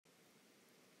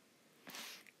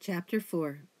Chapter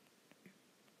 4.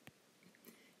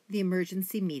 The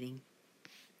Emergency Meeting.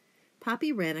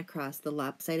 Poppy ran across the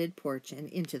lopsided porch and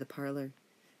into the parlor.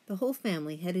 The whole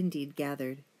family had indeed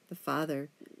gathered. The father,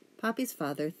 Poppy's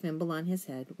father, thimble on his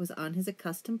head, was on his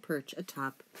accustomed perch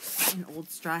atop an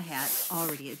old straw hat,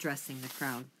 already addressing the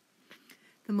crowd.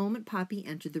 The moment Poppy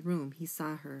entered the room, he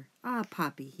saw her. "Ah,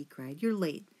 Poppy," he cried, "you're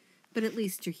late, but at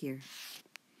least you're here."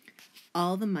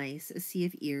 All the mice, a sea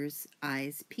of ears,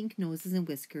 eyes, pink noses, and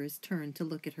whiskers, turned to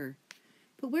look at her.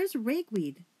 "But where's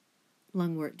Ragweed?"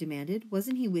 Lungwort demanded.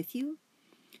 "Wasn't he with you?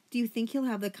 Do you think he'll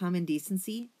have the common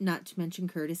decency, not to mention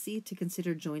courtesy, to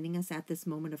consider joining us at this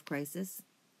moment of crisis?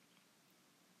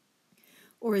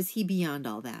 Or is he beyond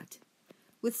all that?"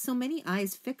 With so many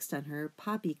eyes fixed on her,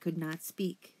 Poppy could not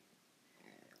speak.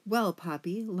 "Well,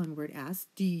 Poppy," Lungwort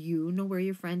asked, "do you know where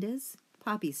your friend is?"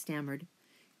 Poppy stammered.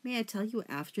 "May I tell you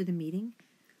after the meeting?"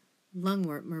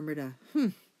 Lungwort murmured a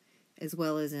 "humph," as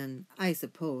well as an "I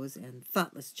suppose," and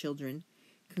 "thoughtless children,"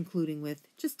 concluding with,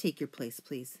 "Just take your place,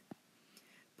 please."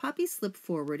 Poppy slipped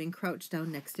forward and crouched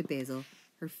down next to Basil,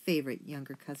 her favorite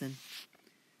younger cousin.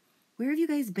 "Where have you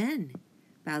guys been?"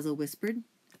 Basil whispered.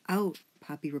 "Out,"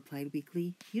 Poppy replied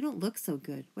weakly. "You don't look so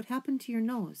good. What happened to your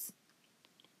nose?"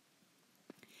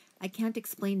 "I can't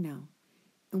explain now."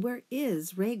 "And where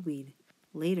is Ragweed?"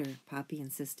 "Later," Poppy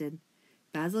insisted.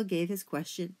 Basil gave his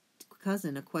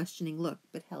cousin a questioning look,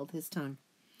 but held his tongue.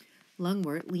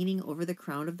 Lungwort, leaning over the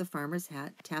crown of the farmer's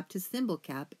hat, tapped his thimble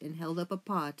cap and held up a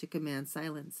paw to command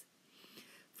silence.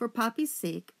 "For Poppy's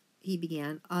sake," he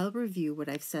began, "I'll review what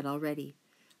I've said already.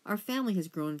 Our family has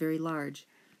grown very large,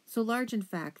 so large, in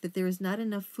fact, that there is not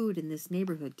enough food in this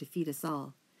neighborhood to feed us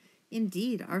all.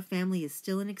 Indeed, our family is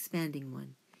still an expanding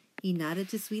one." He nodded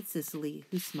to Sweet Cicely,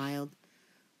 who smiled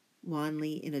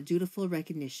wanly in a dutiful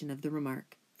recognition of the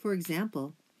remark. "For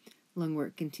example,"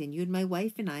 Lungwort continued, "my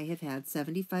wife and I have had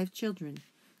 75 children,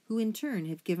 who in turn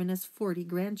have given us 40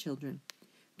 grandchildren,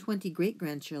 20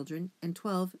 great-grandchildren, and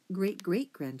 12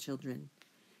 great-great-grandchildren."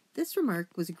 This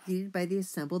remark was greeted by the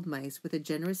assembled mice with a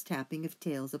generous tapping of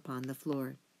tails upon the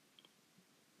floor.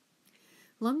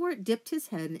 Lungwort dipped his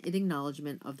head in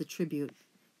acknowledgment of the tribute.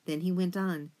 Then he went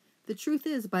on, "The truth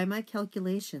is, by my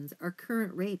calculations, our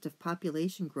current rate of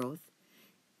population growth,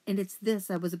 and it's this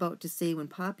I was about to say when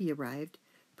Poppy arrived,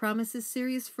 promises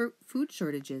serious food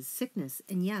shortages, sickness,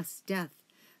 and yes, death,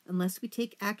 unless we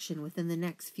take action within the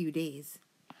next few days."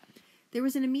 There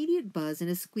was an immediate buzz and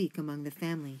a squeak among the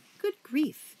family. "Good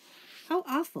grief! How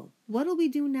awful! What'll we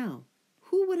do now?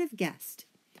 Who would have guessed?"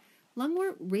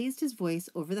 Lungwort raised his voice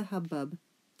over the hubbub.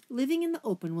 "Living in the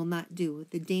open will not do.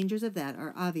 The dangers of that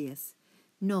are obvious.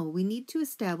 No, we need to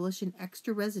establish an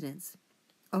extra residence,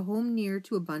 a home near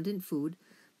to abundant food,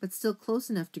 but still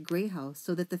close enough to Grey House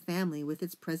so that the family with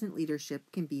its present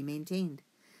leadership can be maintained.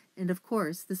 And of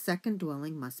course, the second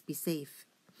dwelling must be safe.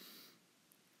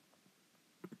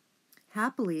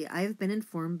 Happily, I have been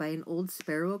informed by an old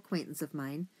sparrow acquaintance of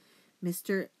mine,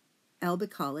 Mr.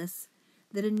 Albicollis,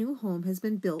 that a new home has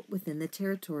been built within the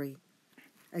territory."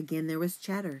 Again there was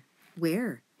chatter.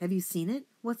 "Where? Have you seen it?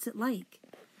 What's it like?"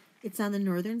 "It's on the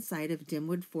northern side of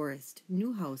Dimwood Forest.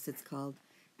 New House, it's called.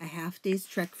 A half-day's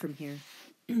trek from here."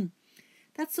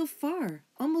 "That's so far.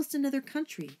 Almost another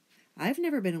country. I've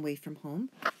never been away from home.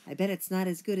 I bet it's not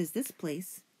as good as this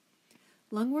place."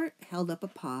 Lungwort held up a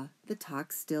paw. The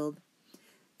talk stilled.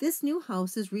 "This new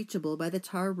house is reachable by the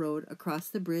tar road across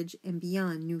the bridge and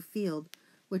beyond New Field,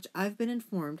 which I've been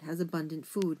informed has abundant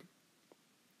food."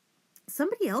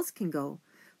 "Somebody else can go.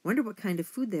 Wonder what kind of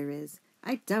food there is.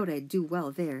 I doubt I'd do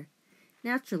well there.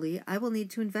 Naturally, I will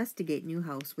need to investigate New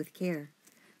House with care.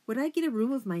 Would I get a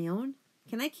room of my own?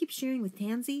 Can I keep sharing with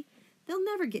Tansy? They'll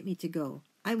never get me to go.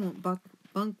 I won't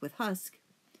bunk with Husk.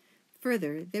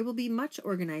 Further, there will be much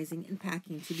organizing and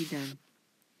packing to be done."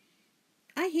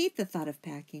 "I hate the thought of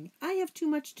packing. I have too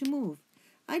much to move.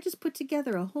 I just put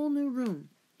together a whole new room."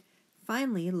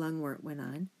 "Finally," Lungwort went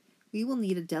on, "we will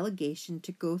need a delegation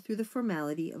to go through the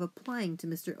formality of applying to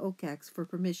Mr. Oacax for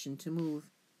permission to move."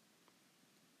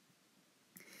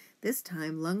 This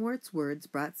time Lungwort's words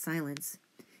brought silence.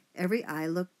 Every eye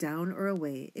looked down or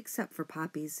away, except for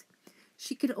Poppy's.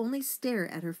 She could only stare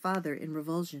at her father in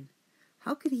revulsion.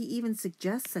 How could he even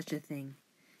suggest such a thing?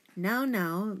 Now,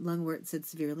 Lungwort said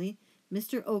severely,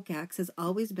 "Mr. Oacax has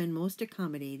always been most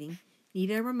accommodating.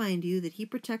 Need I remind you that he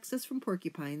protects us from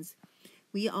porcupines?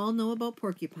 We all know about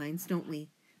porcupines, don't we?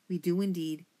 We do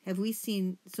indeed. Have we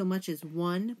seen so much as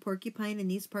one porcupine in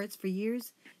these parts for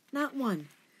years? Not one.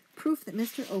 Proof that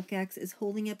Mr. Oacax is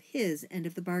holding up his end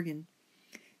of the bargain.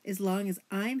 As long as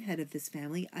I'm head of this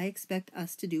family, I expect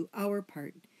us to do our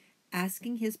part.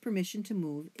 Asking his permission to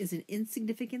move is an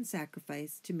insignificant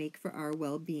sacrifice to make for our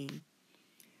well-being.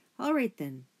 All right,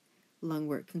 then,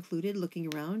 Lungwort concluded,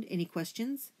 looking around. Any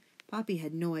questions? Poppy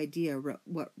had no idea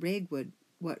what Ragweed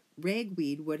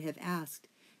would have asked,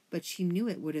 but she knew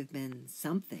it would have been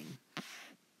something.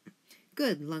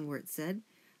 Good, Lungwort said.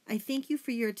 I thank you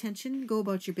for your attention. Go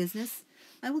about your business.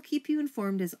 I will keep you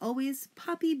informed as always.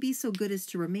 Poppy, be so good as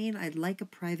to remain. I'd like a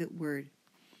private word.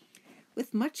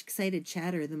 With much excited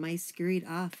chatter, the mice scurried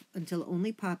off until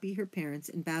only Poppy, her parents,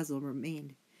 and Basil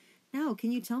remained. Now,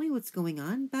 can you tell me what's going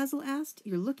on? Basil asked.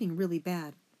 You're looking really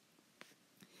bad.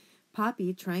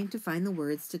 Poppy, trying to find the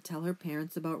words to tell her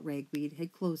parents about Ragweed,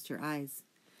 had closed her eyes.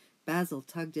 Basil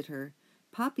tugged at her.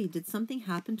 Poppy, did something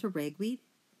happen to Ragweed?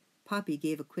 Poppy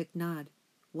gave a quick nod.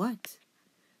 What?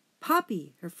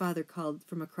 Poppy, her father called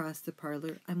from across the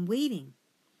parlor. I'm waiting.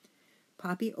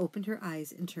 Poppy opened her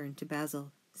eyes and turned to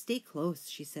Basil. Stay close,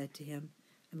 she said to him.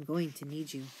 I'm going to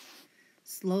need you.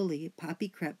 Slowly, Poppy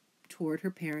crept toward her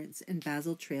parents, and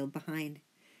Basil trailed behind.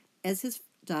 As his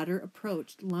daughter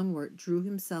approached, Lungwort drew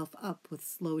himself up with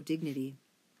slow dignity.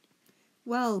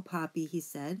 Well, Poppy, he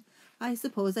said, I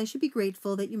suppose I should be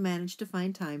grateful that you managed to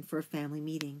find time for a family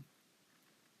meeting.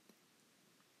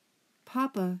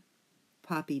 Papa,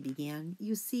 Poppy began,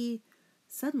 you see...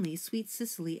 Suddenly, Sweet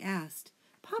Cicely asked,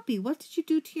 Poppy, what did you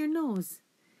do to your nose?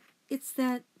 It's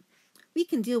that... We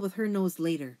can deal with her nose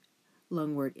later,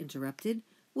 Lungwort interrupted.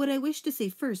 What I wish to say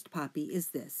first, Poppy, is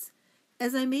this.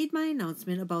 As I made my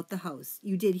announcement about the house,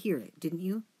 you did hear it, didn't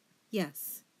you?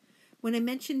 Yes. When I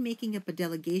mentioned making up a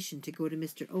delegation to go to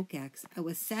Mr. Oakax, I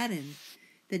was saddened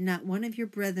that not one of your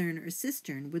brethren or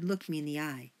sistern would look me in the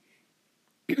eye.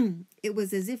 It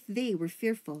was as if they were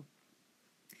fearful.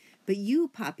 But you,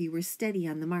 Poppy, were steady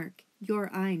on the mark. Your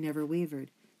eye never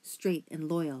wavered, straight and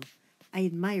loyal. I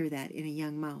admire that in a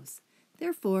young mouse.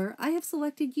 Therefore, I have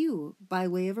selected you by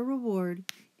way of a reward,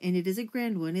 and it is a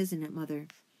grand one, isn't it, Mother?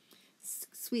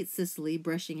 Sweet Cicely,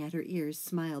 brushing at her ears,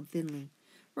 smiled thinly.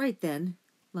 Right then,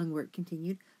 Lungwort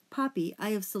continued. Poppy, I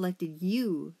have selected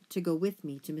you to go with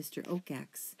me to Mr.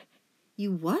 Oakax.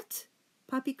 You what?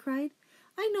 Poppy cried.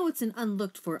 I know it's an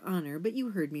unlooked-for honor, but you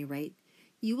heard me right.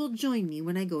 You will join me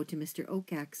when I go to Mr.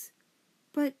 Oakax.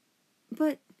 But...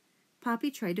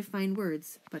 Poppy tried to find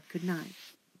words, but could not.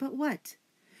 But what?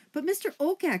 But Mr.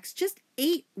 Oakax just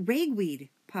ate Ragweed,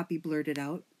 Poppy blurted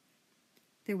out.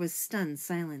 There was stunned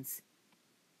silence.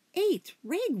 Ate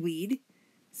Ragweed?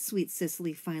 Sweet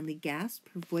Cicely finally gasped,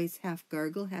 her voice half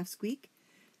gargle, half squeak.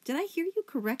 Did I hear you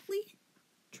correctly?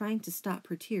 Trying to stop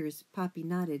her tears, Poppy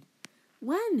nodded.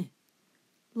 When?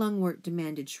 Lungwort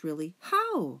demanded shrilly.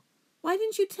 How? Why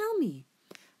didn't you tell me?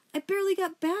 I barely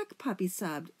got back, Poppy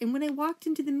sobbed, and when I walked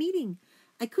into the meeting,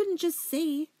 I couldn't just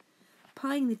say.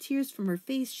 Pawing the tears from her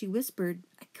face, she whispered,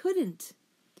 I couldn't.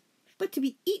 But to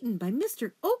be eaten by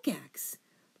Mr. Oakax,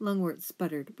 Lungwort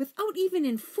sputtered, without even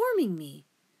informing me.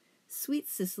 Sweet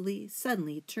Cicely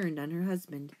suddenly turned on her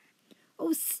husband.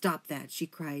 Oh, stop that, she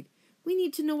cried. We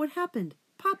need to know what happened.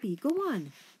 Poppy, go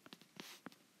on.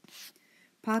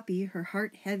 Poppy, her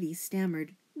heart heavy,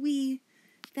 stammered,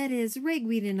 that is,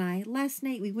 Ragweed and I, last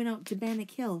night we went out to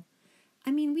Bannock Hill.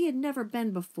 I mean, we had never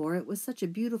been before. It was such a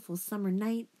beautiful summer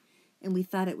night, and we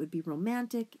thought it would be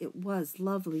romantic. It was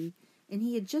lovely, and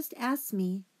he had just asked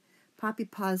me. Poppy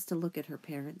paused to look at her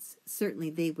parents. Certainly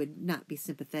they would not be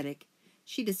sympathetic.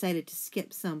 She decided to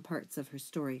skip some parts of her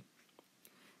story.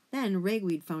 Then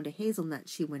Ragweed found a hazelnut,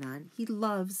 she went on. He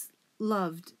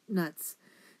loved nuts.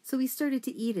 So he started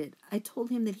to eat it. I told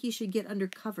him that he should get under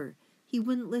cover. He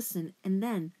wouldn't listen, and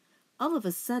then, all of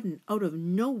a sudden, out of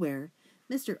nowhere,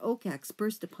 Mr. Oakax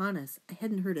burst upon us. I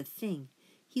hadn't heard a thing.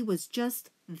 He was just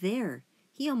there.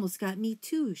 He almost got me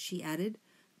too, she added,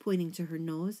 pointing to her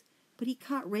nose. But he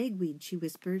caught Ragweed, she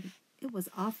whispered. It was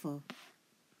awful.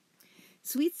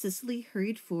 Sweet Cicely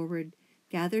hurried forward,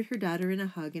 gathered her daughter in a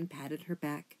hug, and patted her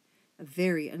back. A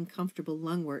very uncomfortable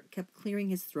Lungwort kept clearing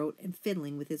his throat and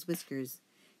fiddling with his whiskers.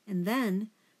 And then,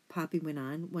 Poppy went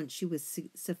on, once she was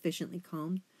sufficiently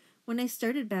calmed, when I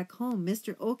started back home,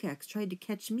 Mr. Oakax tried to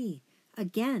catch me,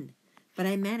 again, but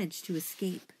I managed to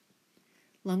escape.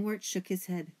 Lungwort shook his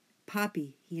head.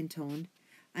 Poppy, he intoned,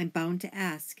 I'm bound to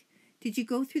ask, did you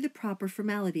go through the proper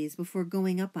formalities before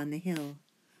going up on the hill?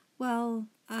 Well,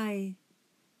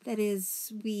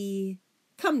 we...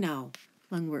 Come now,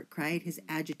 Lungwort cried, his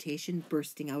agitation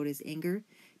bursting out his anger.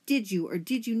 Did you or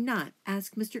did you not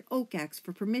ask Mr. Oakax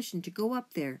for permission to go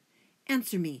up there?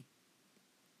 Answer me.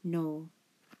 No,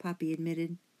 Poppy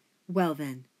admitted. Well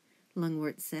then,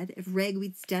 Lungwort said, if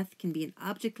Ragweed's death can be an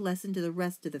object lesson to the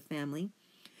rest of the family,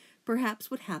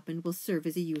 perhaps what happened will serve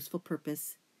as a useful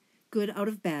purpose. Good out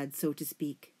of bad, so to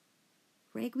speak.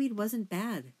 Ragweed wasn't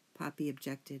bad, Poppy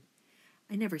objected.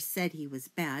 I never said he was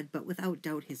bad, but without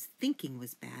doubt his thinking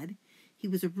was bad. He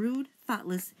was a rude,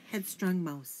 thoughtless, headstrong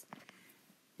mouse.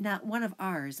 Not one of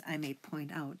ours, I may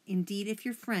point out. Indeed, if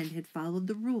your friend had followed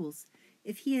the rules,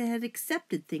 if he had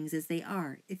accepted things as they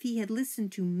are, if he had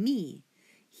listened to me,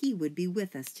 he would be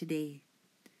with us today.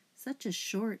 Such a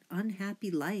short,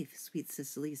 unhappy life, Sweet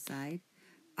Cicely sighed.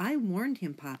 I warned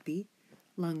him, Poppy,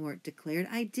 Lungwort declared.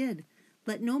 I did.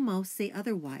 Let no mouse say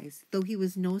otherwise. Though he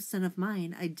was no son of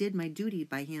mine, I did my duty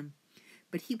by him.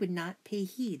 But he would not pay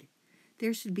heed.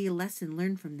 There should be a lesson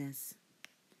learned from this.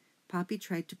 Poppy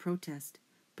tried to protest.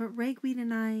 But Ragweed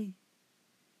and I...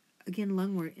 Again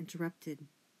Lungwort interrupted.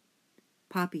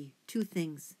 Poppy, 2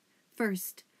 things.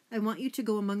 First, I want you to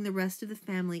go among the rest of the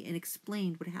family and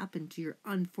explain what happened to your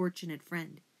unfortunate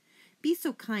friend. Be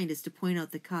so kind as to point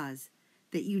out the cause,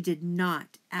 that you did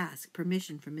not ask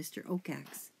permission from Mr.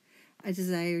 Oakax. I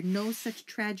desire no such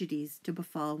tragedies to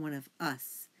befall one of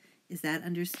us. Is that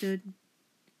understood?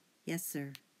 Yes,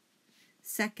 sir.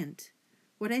 Second,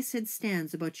 what I said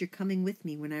stands about your coming with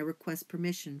me when I request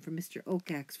permission from Mr.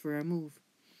 Oakax for our move.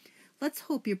 Let's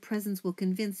hope your presence will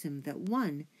convince him that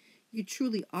 1, you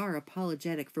truly are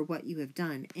apologetic for what you have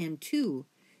done, and 2,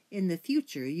 in the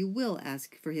future you will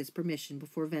ask for his permission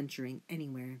before venturing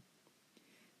anywhere.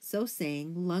 So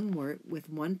saying, Lungwort, with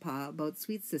one paw about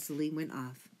Sweet Cicely, went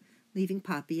off, leaving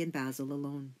Poppy and Basil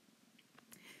alone.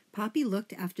 Poppy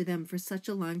looked after them for such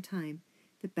a long time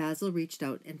that Basil reached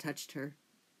out and touched her.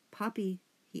 Poppy,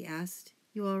 he asked,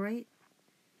 you all right?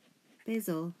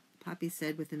 Basil, Poppy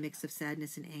said with a mix of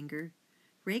sadness and anger.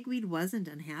 Ragweed wasn't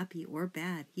unhappy or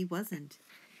bad. He wasn't.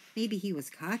 Maybe he was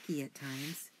cocky at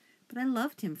times, but I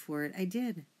loved him for it. I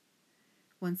did.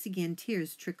 Once again,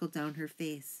 tears trickled down her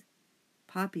face.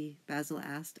 Poppy, Basil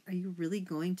asked, are you really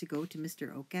going to go to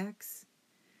Mr. Oakax?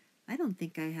 I don't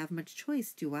think I have much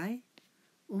choice, do I?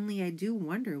 Only I do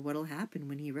wonder what'll happen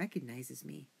when he recognizes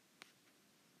me.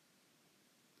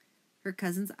 Her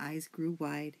cousin's eyes grew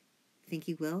wide. Think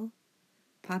he will?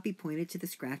 Poppy pointed to the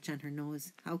scratch on her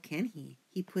nose. How can he?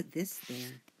 He put this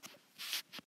there.